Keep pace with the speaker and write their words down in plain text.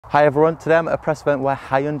Hi everyone, today I'm at a press event where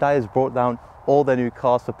Hyundai has brought down all their new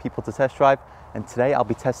cars for people to test drive, and today I'll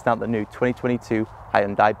be testing out the new 2022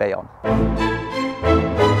 Hyundai Bayon.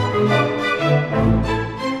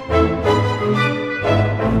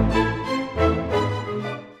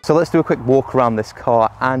 So let's do a quick walk around this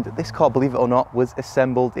car, and this car, believe it or not, was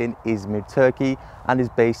assembled in Izmir, Turkey and is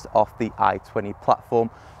based off the i20 platform,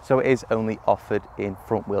 so it is only offered in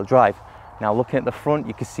front wheel drive. Now looking at the front,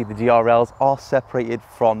 you can see the DRLs are separated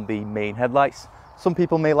from the main headlights. Some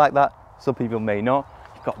people may like that, some people may not.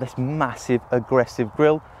 You've got this massive aggressive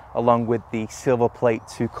grille along with the silver plate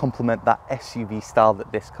to complement that SUV style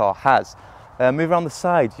that this car has. Move around the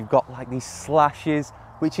side, you've got like these slashes,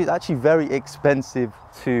 which is actually very expensive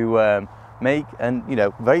to make, and you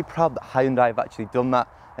know, very proud that Hyundai have actually done that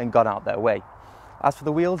and gone out their way. As for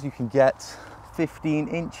the wheels, you can get 15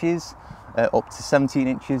 inches up to 17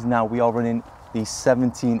 inches. Now we are running the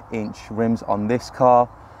 17-inch rims on this car,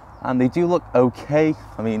 and they do look okay.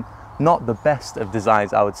 I mean, not the best of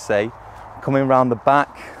designs, I would say. Coming around the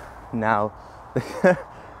back, now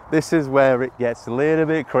this is where it gets a little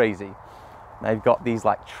bit crazy. Now you've got these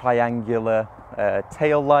like triangular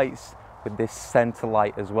tail lights with this center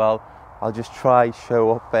light as well. I'll just try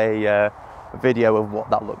show up a video of what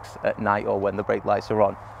that looks at night or when the brake lights are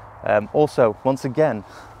on. Also, once again,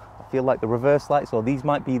 I feel like the reverse lights, or these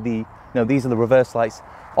might be the, no, these are the reverse lights,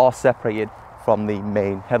 are separated from the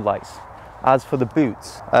main headlights. As for the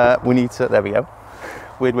boots, we need to, there we go,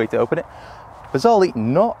 weird way to open it. Bizarrely,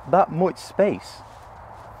 not that much space.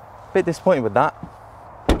 Bit disappointed with that.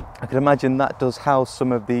 I can imagine that does house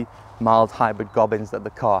some of the mild hybrid gobbins that the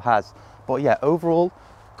car has. But yeah, overall,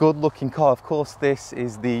 good looking car. Of course, this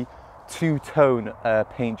is the two-tone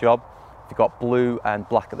paint job. You've got blue and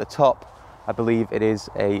black at the top. I believe it is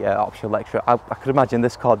a optional extra. I could imagine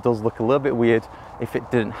this car does look a little bit weird if it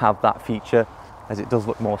didn't have that feature, as it does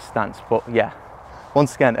look more stanced. But yeah,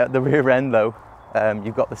 once again, at the rear end though,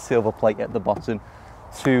 you've got the silver plate at the bottom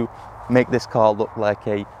to make this car look like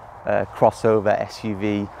a crossover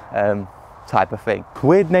SUV type of thing.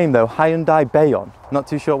 Weird name though, Hyundai Bayon. Not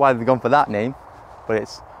too sure why they've gone for that name, but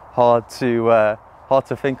it's hard to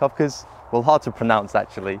think of, because, well, hard to pronounce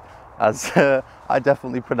actually, as I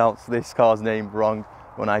definitely pronounced this car's name wrong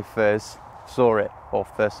when I first saw it, or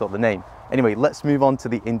first saw the name. Anyway, let's move on to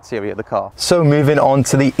the interior of the car. So moving on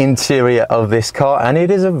to the interior of this car, and it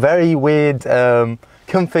is a very weird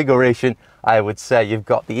configuration, I would say. You've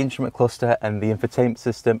got the instrument cluster and the infotainment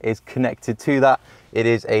system is connected to that. It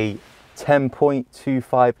is a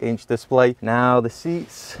 10.25-inch display. Now the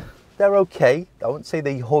seats, they're okay. I wouldn't say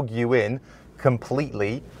they hug you in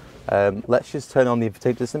completely. Let's just turn on the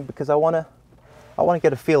infotainment system, because I want to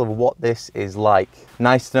get a feel of what this is like.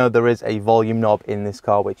 Nice to know there is a volume knob in this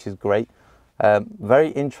car, which is great.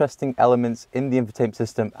 Very interesting elements in the infotainment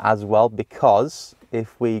system as well, because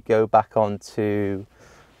if we go back onto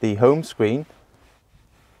the home screen,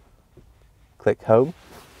 click home,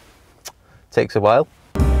 takes a while.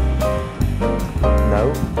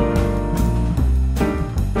 No.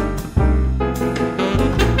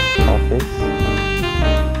 Office.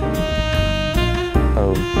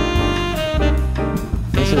 Home.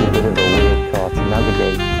 This is a bit of a weird car to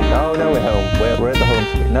navigate. Oh no, we're home. We're at the home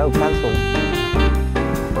screen. No, cancel.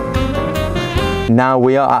 Now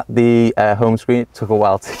we are at the home screen. It took a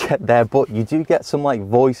while to get there, but you do get some like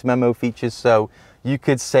voice memo features, so you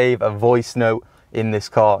could save a voice note in this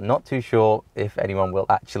car. Not too sure if anyone will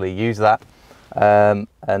actually use that. And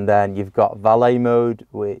then you've got valet mode,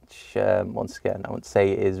 which once again, I would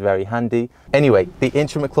say is very handy. Anyway, the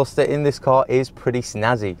instrument cluster in this car is pretty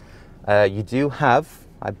snazzy. You do have,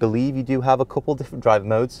 I believe you do have a couple different drive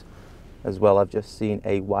modes as well. I've just seen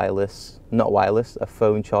a wireless, not wireless, a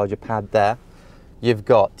phone charger pad there. You've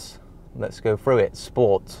got, let's go through it,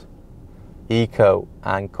 sport, eco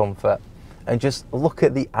and comfort. And just look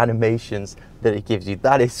at the animations that it gives you.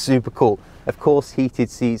 That is super cool. Of course,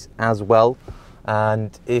 heated seats as well.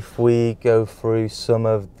 And if we go through some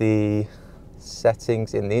of the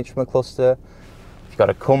settings in the instrument cluster, you've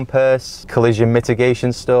got a compass, collision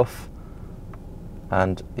mitigation stuff,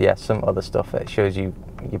 and yeah, some other stuff. It shows you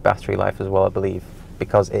your battery life as well, I believe,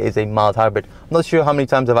 because it is a mild hybrid. I'm not sure how many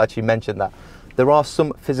times I've actually mentioned that. There are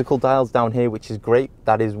some physical dials down here, which is great.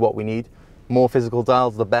 That is what we need. More physical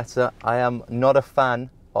dials, the better. I am not a fan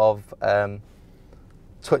of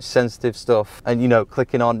touch sensitive stuff, and you know,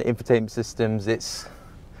 clicking on infotainment systems, it's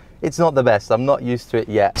not the best. I'm not used to it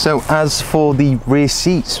yet. So as for the rear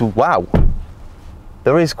seats, wow,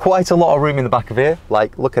 there is quite a lot of room in the back of here.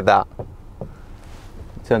 Like, look at that.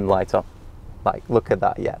 Turn the light on. Like, look at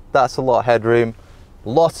that. Yeah, that's a lot of headroom,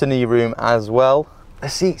 lots of knee room as well. The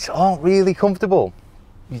seats aren't really comfortable.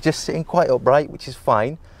 you're just sitting quite upright, which is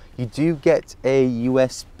fine. You do get a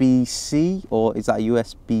USB-C, or is that a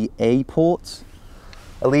USB-A port?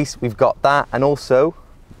 At least we've got that, and also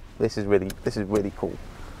this is really cool.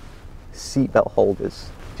 Seatbelt holders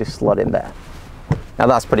just slot in there. Now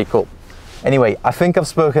that's pretty cool. Anyway, I think I've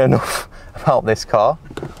spoken enough about this car.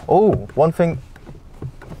 Oh, one thing,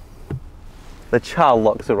 the child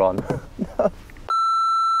locks are on.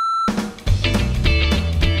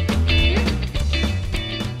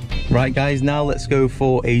 Right guys, now let's go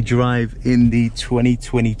for a drive in the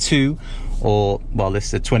 2022, or well, this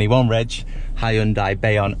is a 21 reg Hyundai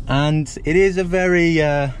Bayon, and it is a very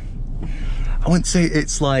I wouldn't say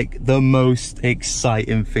it's like the most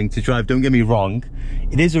exciting thing to drive, don't get me wrong.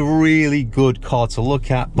 It is a really good car to look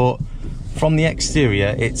at, but from the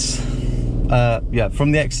exterior it's yeah,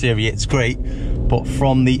 from the exterior it's great, but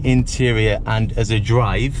from the interior and as a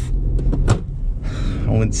drive,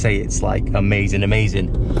 I wouldn't say it's like amazing.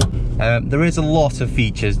 There is a lot of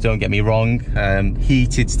features, don't get me wrong.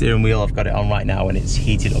 Heated steering wheel, I've got it on right now and it's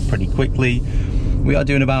heated up pretty quickly. We are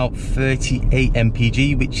doing about 38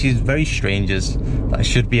 mpg, which is very strange, as that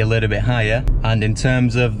should be a little bit higher. And in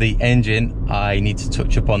terms of the engine, I need to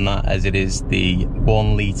touch upon that, as it is the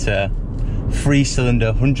 1 litre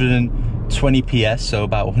 3-cylinder 120 PS, so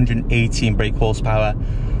about 118 brake horsepower,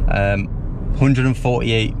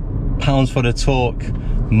 148 pounds-foot of torque,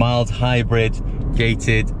 mild hybrid,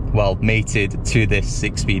 gated, well, mated to this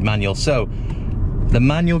 6-speed manual. So the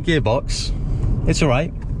manual gearbox, it's all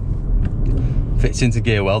right, fits into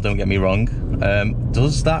gear well, don't get me wrong.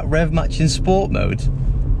 Does that rev match in sport mode?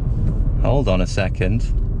 Hold on a second.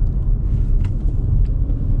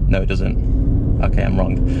 No, it doesn't. Okay, I'm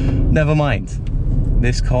wrong. Never mind.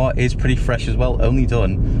 This car is pretty fresh as well, only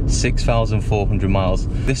done 6,400 miles.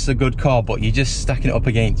 This is a good car, but you're just stacking it up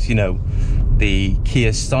against, you know, the Kia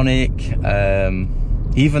Stonic,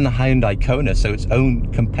 even the Hyundai Kona, so its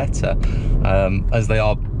own competitor, as they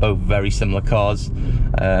are both very similar cars.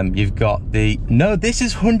 You've got the, no, this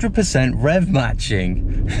is 100% rev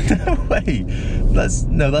matching. No way.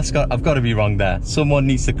 I've got to be wrong there. Someone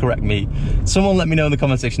needs to correct me. Someone let me know in the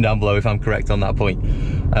comment section down below if I'm correct on that point.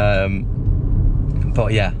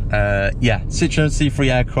 But yeah, Citroen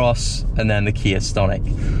C3 Aircross and then the Kia Stonic.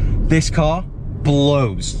 This car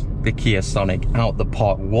blows the Kia Stonic out the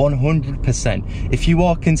park 100%. If you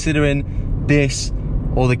are considering this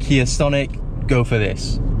or the Kia Stonic, go for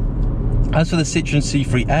this. As for the Citroen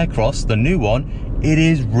C3 Aircross, the new one, it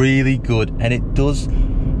is really good, and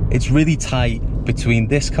it's really tight between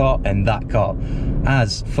this car and that car.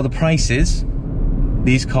 As for the prices,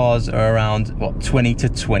 these cars are around, what, 20 to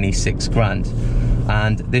 26 grand.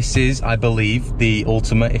 And this is, I believe, the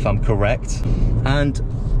Ultimate, if I'm correct. And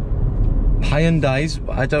Hyundai's,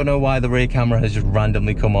 I don't know why the rear camera has just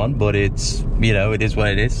randomly come on, but it's, you know, it is what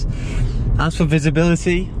it is. As for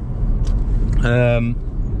visibility,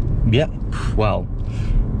 yeah, well,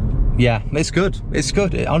 yeah, it's good. It's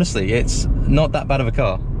good. Honestly, it's not that bad of a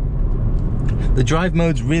car. The drive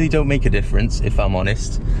modes really don't make a difference, if I'm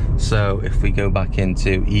honest. So if we go back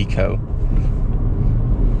into Eco,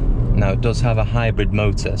 now it does have a hybrid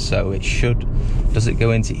motor, so it should, does it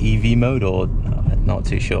go into EV mode, or not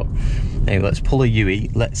too sure. Anyway, let's pull a UE.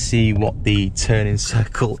 Let's see what the turning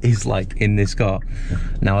circle is like in this car.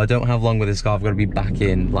 Now, I don't have long with this car. I've got to be back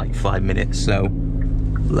in like 5 minutes. So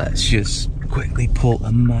let's just quickly pull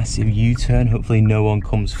a massive U-turn. Hopefully no one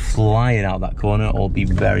comes flying out that corner, or it'll be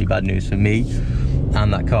very bad news for me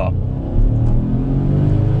and that car.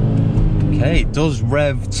 Okay, it does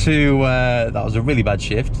rev to, that was a really bad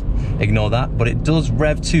shift. Ignore that. But it does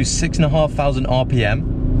rev to 6,500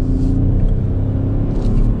 RPM.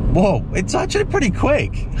 Whoa, it's actually pretty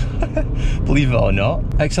quick, believe it or not.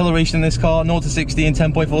 Acceleration in this car, 0 to 60 in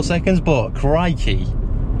 10.4 seconds, but crikey,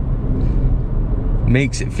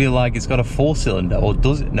 makes it feel like it's got a 4-cylinder, or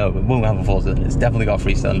does it? No, it won't have a 4-cylinder. It's definitely got a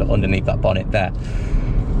 3-cylinder underneath that bonnet there.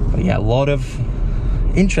 But yeah, a lot of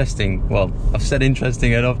interesting, well, I've said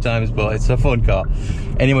interesting enough times, but it's a fun car.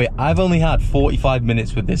 Anyway, I've only had 45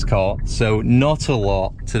 minutes with this car, so not a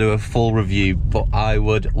lot to do a full review, but I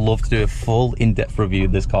would love to do a full in-depth review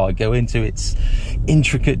of this car, go into its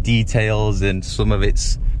intricate details and some of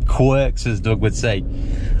its quirks, as Doug would say.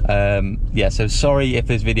 Yeah, so sorry if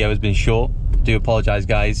this video has been short, do apologize,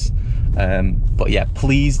 guys. But yeah,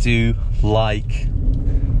 please do like,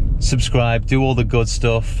 subscribe, do all the good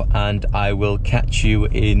stuff, and I will catch you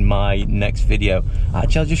in my next video.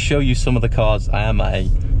 Actually, I'll just show you some of the cars. I am at a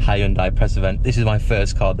Hyundai Press Event. This is my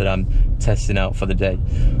first car that I'm testing out for the day.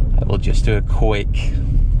 I will just do a quick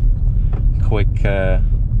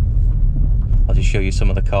I'll just show you some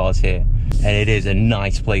of the cars here. and it is a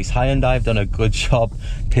nice place. Hyundai have done a good job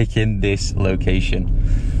picking this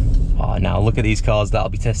location. Oh, now look at these cars that I'll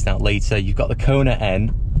be testing out later. You've got the Kona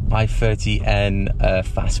N, i30N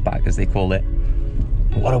Fastback as they call it.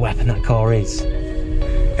 What a weapon that car is.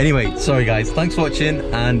 Anyway, sorry guys, thanks for watching,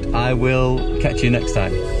 and I will catch you next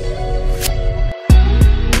time.